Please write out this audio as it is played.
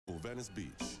Venice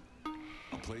Beach.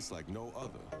 A place like no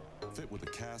other, fit with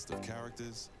a cast of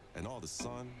characters and all the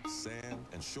sun, sand,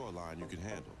 and shoreline you can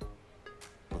handle.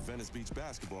 But Venice Beach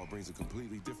basketball brings a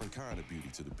completely different kind of beauty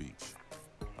to the beach.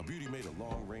 A beauty made of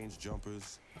long-range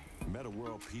jumpers,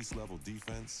 meta-world peace-level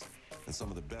defense, and some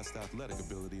of the best athletic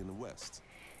ability in the West.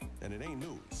 And it ain't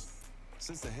news.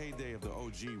 Since the heyday of the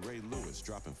OG Ray Lewis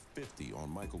dropping 50 on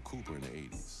Michael Cooper in the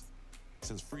 80s.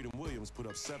 Since Freedom Williams put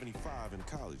up 75 in a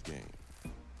college game.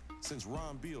 Since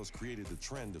Ron Beals created the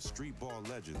trend of street ball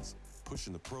legends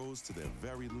pushing the pros to their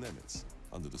very limits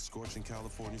under the scorching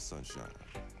California sunshine.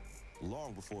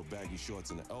 Long before baggy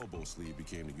shorts and the elbow sleeve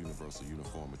became the universal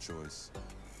uniform of choice,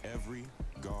 every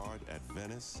guard at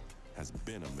Venice has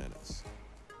been a menace.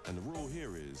 And the rule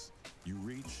here is, you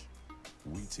reach,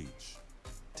 we teach.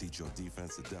 Teach your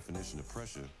defense the definition of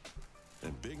pressure,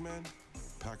 and big men,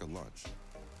 pack a lunch.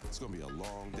 It's gonna be a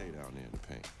long day down there in the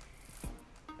paint.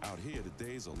 Out here, the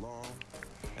days are long,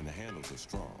 and the handles are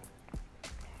strong.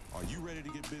 Are you ready to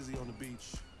get busy on the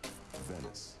beach?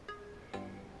 Venice.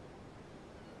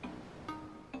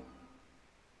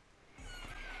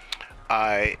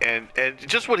 And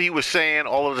just what he was saying,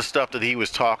 all of the stuff that he was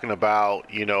talking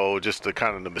about, you know, just the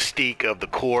kind of the mystique of the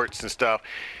courts and stuff.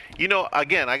 You know,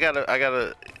 again, I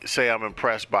gotta say I'm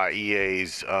impressed by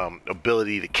EA's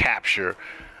ability to capture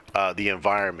the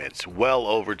environments well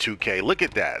over 2K. Look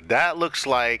at that. That looks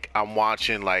like I'm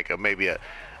watching like maybe a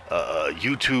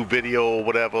YouTube video or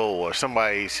whatever, or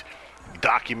somebody's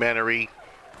documentary.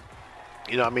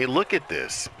 You know, I mean, look at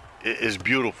this. It is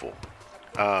beautiful.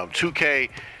 2K.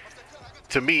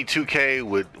 To me, 2K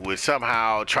would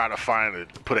somehow try to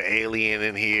put an alien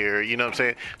in here. You know what I'm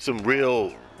saying? Some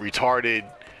real retarded,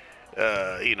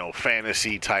 you know,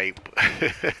 fantasy type,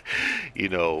 you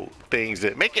know, things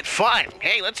that make it fun.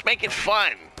 Hey, let's make it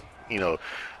fun. You know,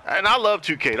 and I love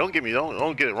 2K. Don't get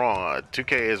it wrong.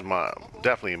 2K is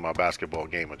definitely my basketball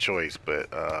game of choice. But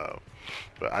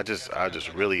I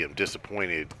just really am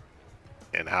disappointed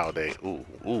and how they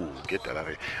get that out of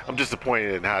here. I'm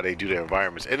disappointed in how they do their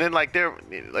environments, and then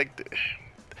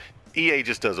EA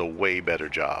just does a way better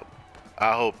job.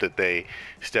 I hope that they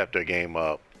step their game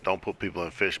up. Don't put people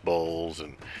in fish bowls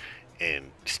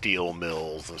and steel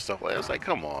mills and stuff like that. It's like,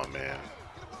 come on, man,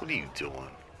 what are you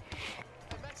doing?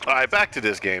 All right, back to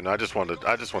this game. I just wanted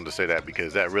to say that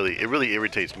because it really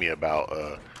irritates me about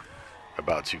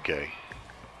 2K.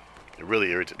 It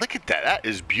really irritates. Look at that. That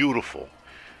is beautiful.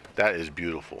 That is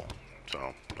beautiful.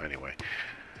 So anyway,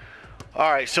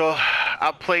 all right. So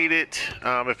I played it.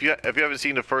 If you haven't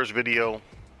seen the first video,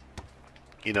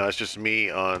 you know, it's just me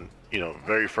on, you know,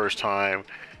 very first time.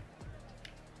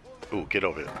 Ooh, get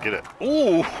over it. Get it.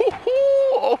 Ooh,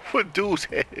 over dude's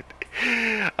head.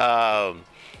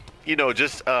 You know,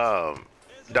 just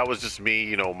that was just me.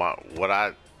 You know, what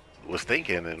I was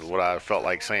thinking and what I felt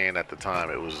like saying at the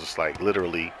time. It was just like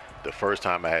literally the first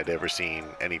time I had ever seen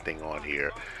anything on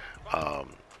here. I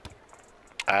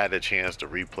had a chance to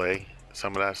replay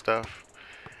some of that stuff,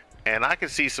 and I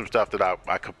could see some stuff that I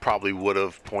probably would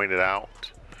have pointed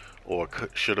out or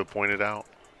should have pointed out.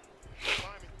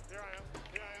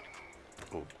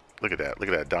 Ooh, look at that! Look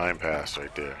at that dime pass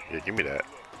right there. Yeah, give me that.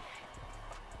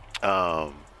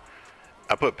 I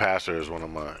put passer as one of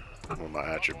my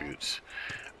attributes.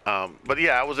 But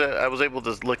yeah, I was able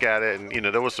to look at it, and you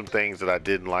know, there was some things that I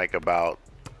didn't like about,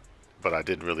 but I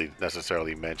didn't really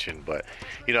necessarily mention. But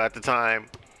you know, at the time,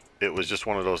 it was just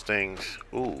one of those things.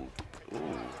 Ooh. It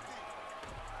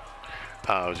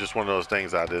was just one of those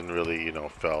things I didn't really, you know,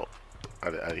 felt.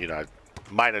 You know, I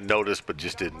might have noticed, but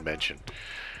just didn't mention.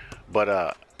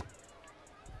 But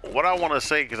what I want to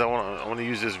say, because I want to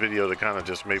use this video to kind of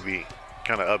just maybe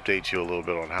kind of update you a little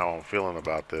bit on how I'm feeling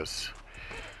about this.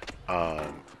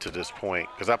 To this point,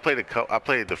 because I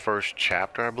played the first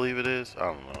chapter, I believe it is. I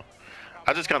don't know.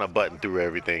 I just kind of buttoned through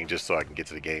everything just so I can get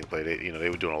to the gameplay. They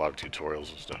were doing a lot of tutorials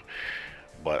and stuff.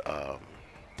 But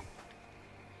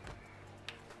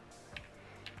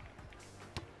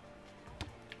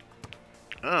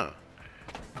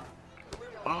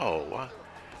oh, what?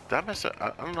 Did I mess up?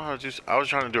 I don't know how to do. I was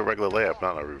trying to do a regular layup,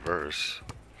 not a reverse.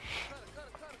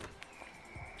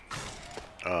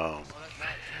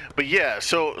 But yeah,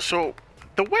 so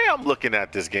the way I'm looking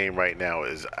at this game right now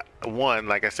is, one,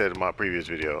 like I said in my previous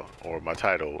video, or my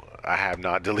title, I have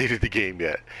not deleted the game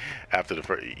yet after the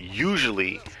first.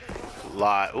 Usually,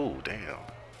 ooh, damn.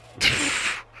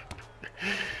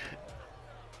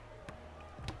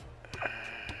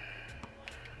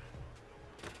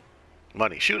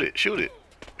 Money, shoot it.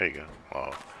 There you go.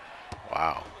 Oh,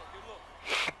 wow.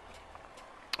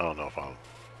 I don't know if I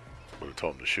would have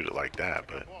told him to shoot it like that,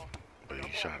 but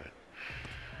he shot it.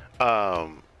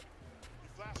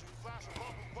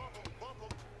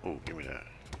 Ooh, give me that.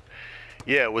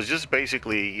 Yeah, it was just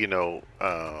basically, you know,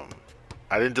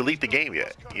 I didn't delete the game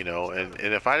yet, you know, and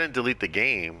if I didn't delete the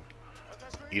game,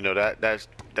 you know,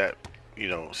 that you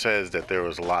know, says that there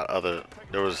was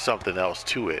there was something else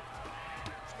to it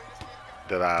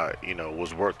that you know,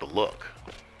 was worth the look.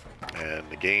 And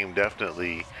the game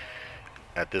definitely,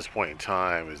 at this point in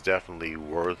time, is definitely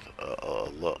worth a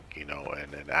look, you know,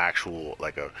 and an actual,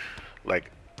 like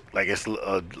like it's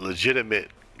a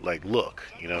legitimate, like, look,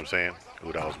 you know what I'm saying?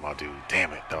 Ooh, that was my dude.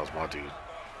 Damn it, that was my dude.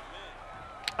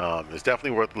 It's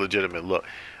definitely worth a legitimate look.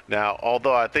 Now,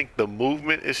 although I think the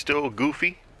movement is still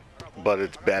goofy, but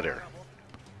it's better,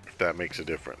 if that makes a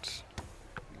difference.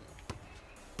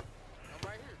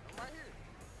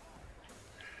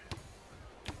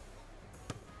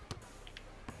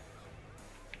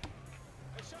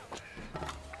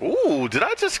 Ooh, did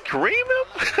I just Kareem him?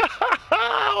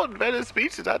 On Venice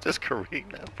Beach, did I just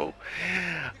Kareem that fool?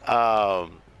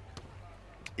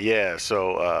 Yeah,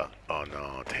 so, oh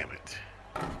no, damn it.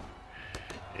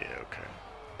 Yeah, okay.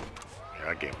 Yeah,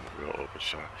 I gave him a real open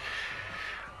shot.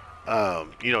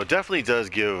 You know, definitely does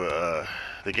give, the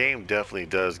game definitely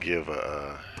does give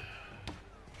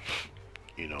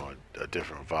you know, a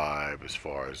different vibe as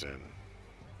far as in,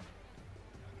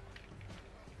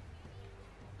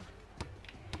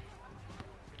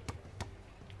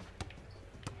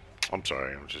 I'm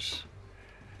sorry, I'm just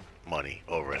money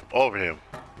over him.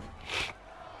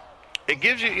 It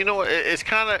gives you, you know, it's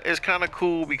kind of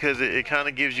cool because it kind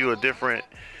of gives you a different.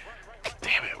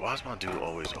 Damn it! Why's my dude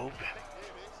always open?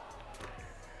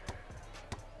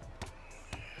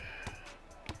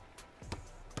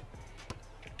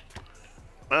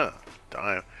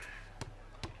 Damn.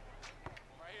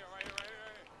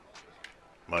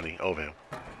 Money over him.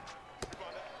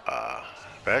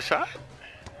 Bad shot.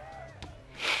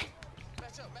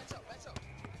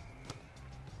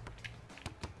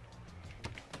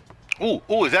 Ooh,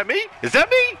 is that me? Is that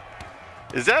me?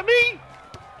 Is that me?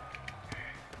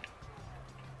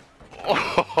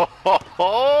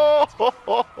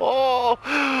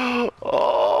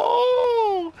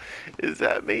 Oh, is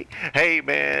that me? Hey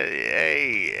man,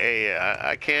 hey,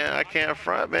 I can't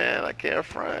front, man. I can't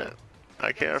front.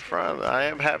 I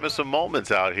am having some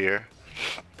moments out here.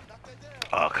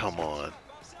 Oh, come on.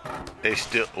 They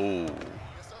still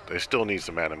need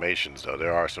some animations though.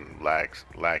 There are some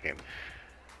lacking.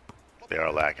 They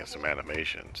are lacking some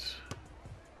animations.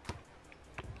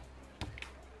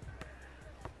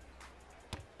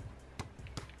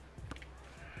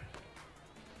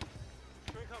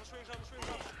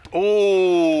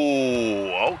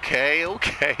 Oh, okay.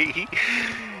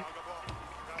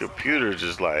 Computer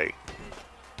just like,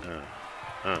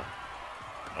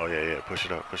 oh yeah, push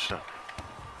it up.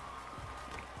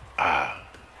 Ah,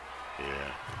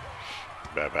 yeah.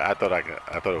 Bad. I thought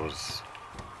it was.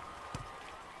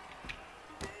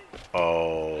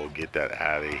 Oh, get that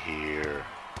out of here.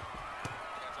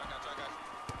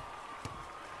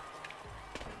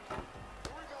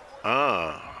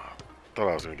 Thought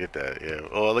I was gonna get that. Yeah.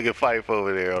 Oh, look at Fife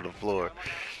over there on the floor.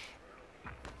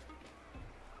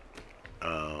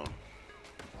 I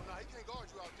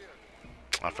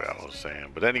forgot what I was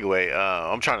saying, but anyway,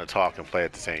 I'm trying to talk and play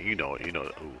at the same. You know.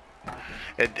 Ooh.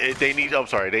 They need. I'm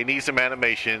sorry. They need some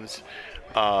animations.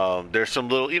 There's some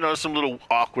little, you know, some little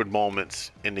awkward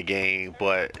moments in the game,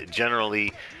 but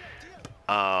generally,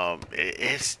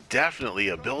 it's definitely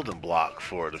a building block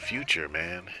for the future,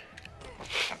 man.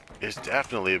 It's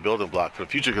definitely a building block for the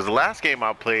future because the last game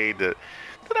I played that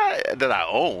I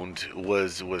owned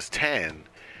was 10.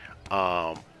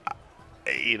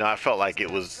 You know, I felt like it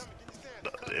was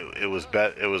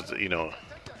you know,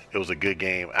 it was a good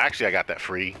game. Actually, I got that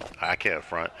free. I can't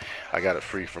front. I got it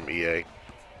free from EA.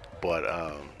 But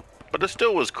it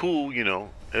still was cool, you know.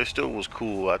 It still was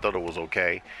cool. I thought it was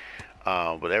okay.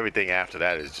 But everything after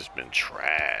that has just been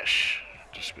trash.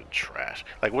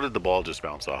 Like, what did the ball just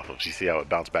bounce off of? You see how it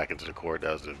bounced back into the court?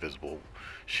 That was the invisible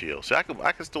shield. So I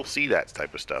can still see that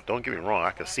type of stuff. Don't get me wrong.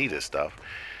 I can see this stuff.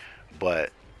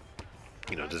 But,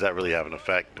 you know, does that really have an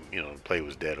effect? You know, the play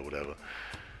was dead or whatever.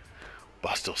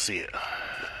 But I still see it.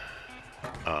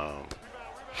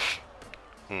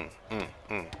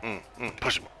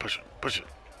 Push him.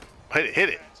 Hit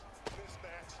it.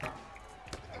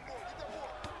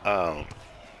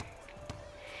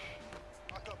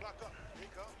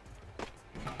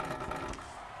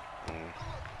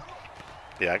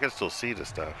 Yeah, I can still see the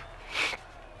stuff.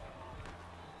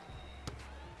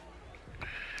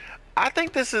 I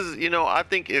think this is, you know, I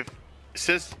think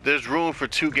since there's room for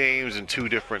two games and two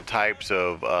different types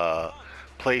of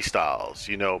play styles,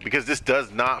 you know, because this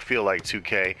does not feel like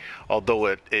 2K, although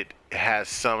it has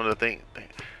some of the things.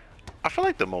 I feel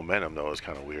like the momentum though is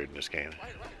kind of weird in this game.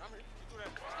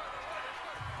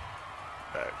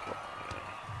 Back, yeah.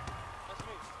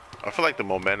 I feel like the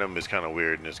momentum is kind of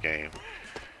weird in this game.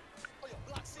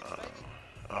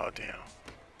 Oh damn.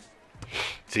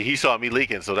 See, he saw me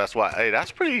leaking, so that's why. Hey,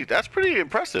 that's pretty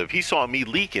impressive. He saw me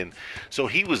leaking, so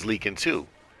he was leaking too.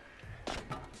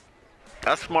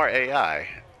 That's smart AI.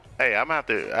 Hey, I have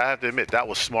to admit that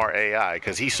was smart AI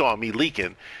because he saw me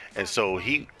leaking, and so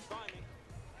he.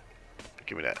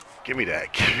 Give me that. Give me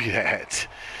that. Give me that.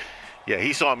 Yeah,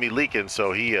 he saw me leaking,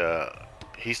 so he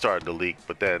started to leak,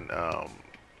 but then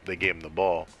they gave him the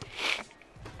ball.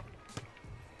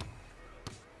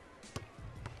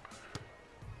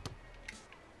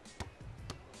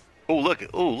 Oh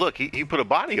look, he put a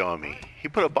body on me. He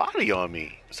put a body on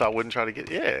me, so I wouldn't try to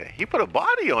get. Yeah, he put a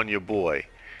body on your boy.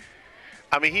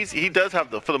 I mean, he does have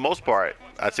for the most part,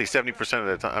 I'd say 70% of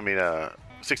the time. I mean,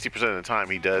 60% of the time,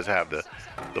 he does have the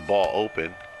ball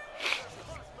open.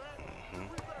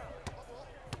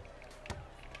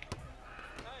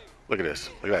 Look at this.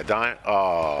 Look at that dime.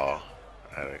 Oh,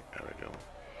 there we go.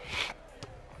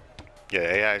 Yeah,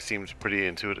 AI seems pretty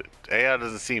intuitive. AI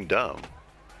doesn't seem dumb.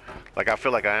 Like, I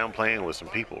feel like I am playing with some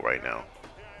people right now.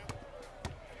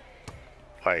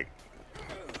 Like,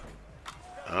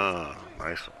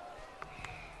 nice.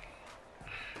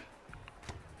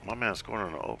 My man's scoring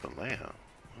on an open layup.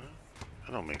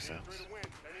 That don't make sense.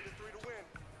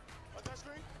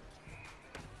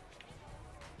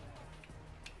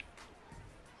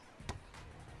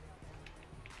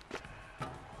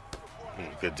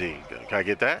 Good D. Can I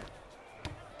get that?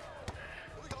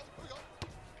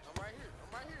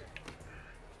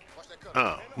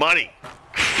 Money.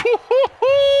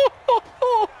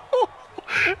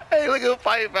 Hey, look at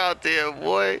Phife out there,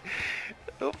 boy.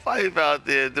 Phife out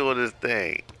there doing his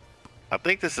thing. I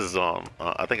think this is on.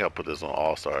 I think I'll put this on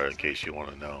All Star in case you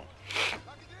want to know.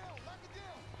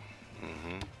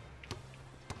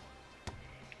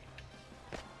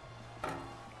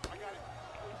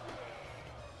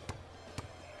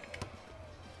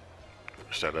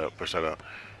 Push that up. Push that up.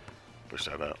 Push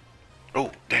that up.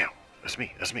 Oh, damn. That's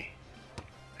me. That's me.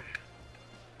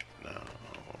 No,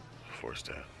 force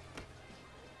that.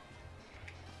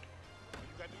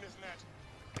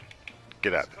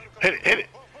 Get out. Hit it. Hit it.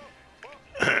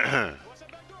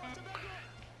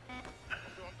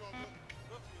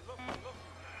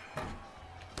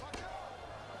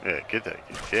 Yeah, get that.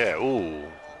 Yeah,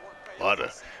 ooh.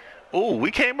 Ooh,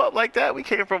 we came up like that. We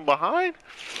came from behind.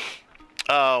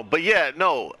 But yeah,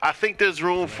 no, I think there's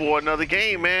room for another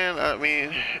game, man. I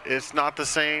mean, it's not the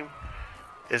same.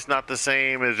 It's not the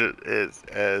same as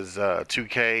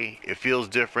 2K. It feels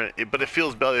different, but it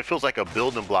feels better. It feels like a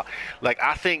building block. Like,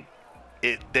 I think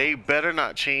they better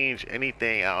not change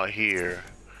anything out here.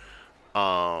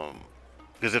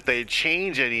 Because if they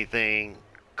change anything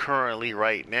currently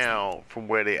right now from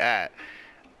where they at,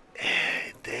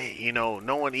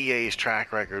 knowing EA's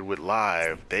track record with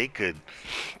live, they could,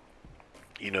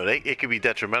 it could be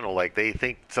detrimental. Like, they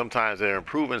think sometimes they're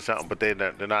improving something, but they're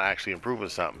not actually improving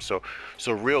something. So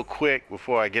real quick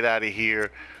before I get out of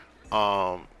here,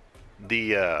 ooh,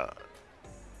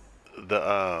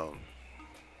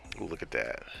 look at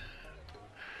that.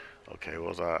 Okay, I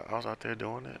was out there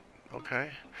doing it.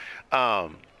 Okay. I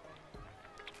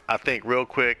think real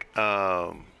quick,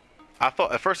 at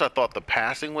first I thought the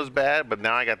passing was bad, but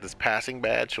now I got this passing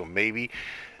badge, so maybe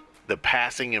the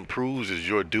passing improves as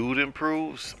your dude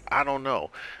improves. I don't know.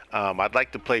 I'd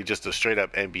like to play just a straight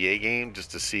up NBA game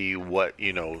just to see what,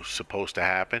 supposed to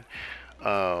happen.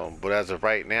 But as of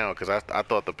right now, because I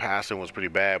thought the passing was pretty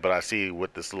bad, but I see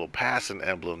with this little passing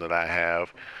emblem that I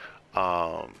have,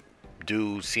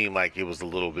 dude seemed like it was a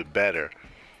little bit better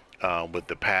with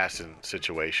the passing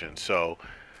situation. So,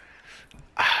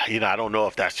 I don't know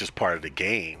if that's just part of the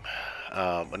game.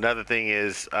 Another thing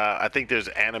is, I think there's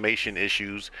animation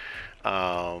issues.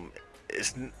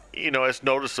 It's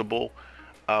noticeable.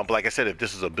 But like I said, if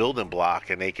this is a building block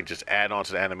and they can just add on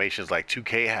to the animations like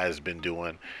 2K has been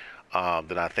doing,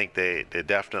 then I think they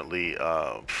definitely,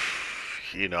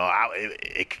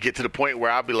 it could get to the point where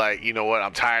I'll be like, you know what,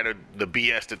 I'm tired of the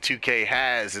BS that 2K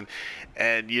has,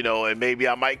 and maybe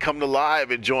I might come to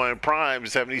live and join Prime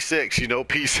 76,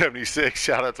 P76.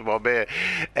 Shout out to my man.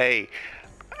 Hey,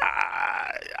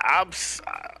 I'm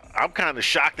kind of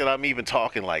shocked that I'm even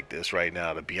talking like this right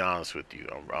now, to be honest with you.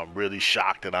 I'm really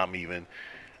shocked that I'm even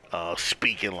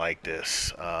speaking like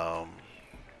this.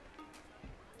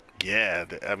 Yeah,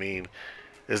 I mean,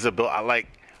 there's a I like,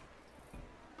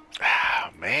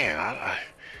 man,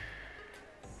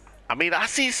 I mean, I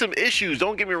see some issues.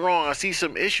 Don't get me wrong, I see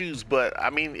some issues, but I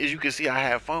mean, as you can see, I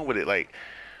have fun with it. Like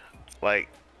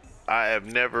I have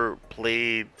never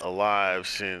played Alive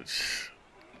since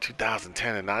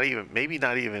 2010, and not even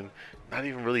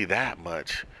really that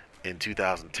much in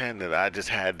 2010 that I just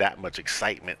had that much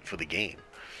excitement for the game.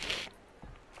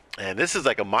 And this is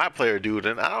like a my player dude,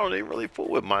 and I don't even really fool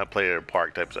with my player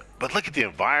park types. But look at the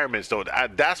environments, though.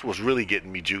 That's what's really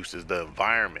getting me juiced is the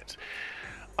environments.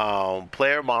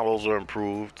 Player models are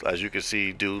improved, as you can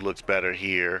see. Dude looks better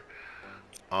here.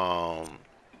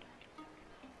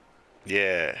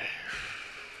 Yeah,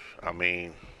 I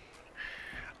mean,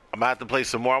 I'm gonna have to play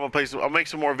some more. I'll make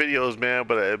some more videos, man.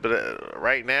 But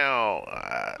right now,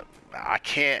 I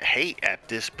can't hate at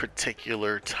this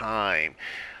particular time.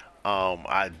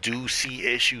 I do see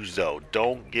issues though.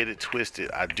 Don't get it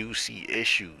twisted. I do see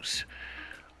issues.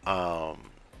 My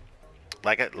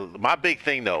big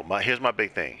thing though. Here's my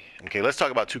big thing. Okay, let's talk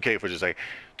about 2K for just a second.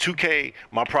 2K.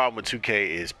 My problem with 2K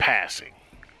is passing.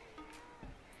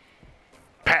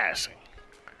 Passing.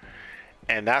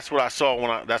 And that's what I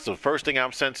saw that's the first thing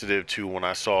I'm sensitive to when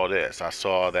I saw this. I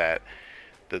saw that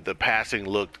the passing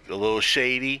looked a little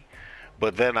shady,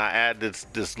 but then I added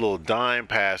this little dime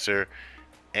passer,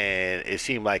 and it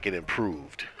seemed like it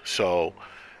improved. So,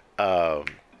 yeah,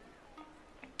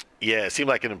 it seemed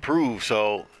like it improved.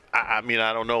 So, I mean,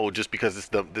 I don't know, just because it's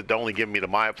the only giving me the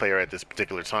my player at this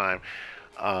particular time.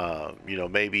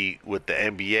 Maybe with the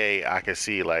NBA, I can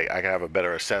see like I can have a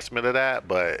better assessment of that,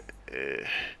 but.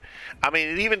 I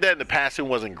mean, even then, the passing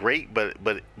wasn't great, but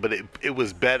it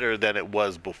was better than it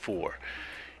was before.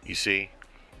 You see,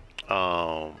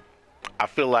 I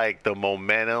feel like the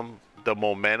momentum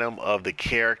of the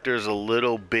characters a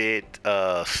little bit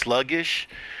sluggish.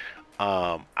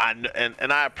 I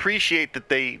appreciate that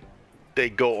they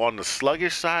go on the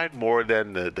sluggish side more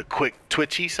than the quick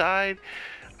twitchy side.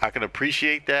 I can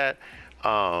appreciate that.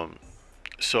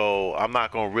 So I'm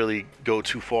not gonna really go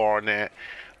too far on that.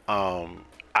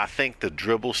 I think the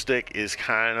dribble stick is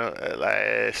kind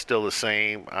of still the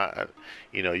same.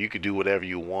 You could do whatever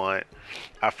you want.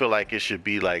 I feel like it should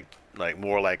be like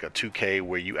more like a 2K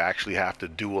where you actually have to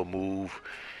do a move.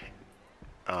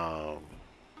 I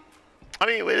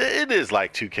mean, it is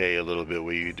like 2K a little bit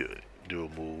where you do a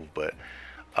move, but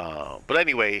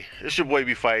anyway, it's your boy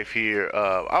BPhife here.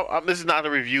 This is not a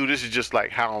review. This is just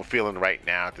like how I'm feeling right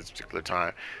now at this particular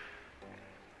time.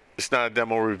 It's not a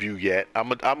demo review yet. I'm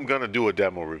gonna do a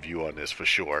demo review on this for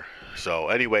sure. So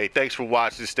anyway, thanks for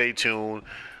watching. Stay tuned.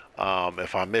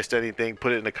 If I missed anything,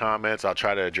 put it in the comments. I'll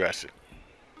try to address it.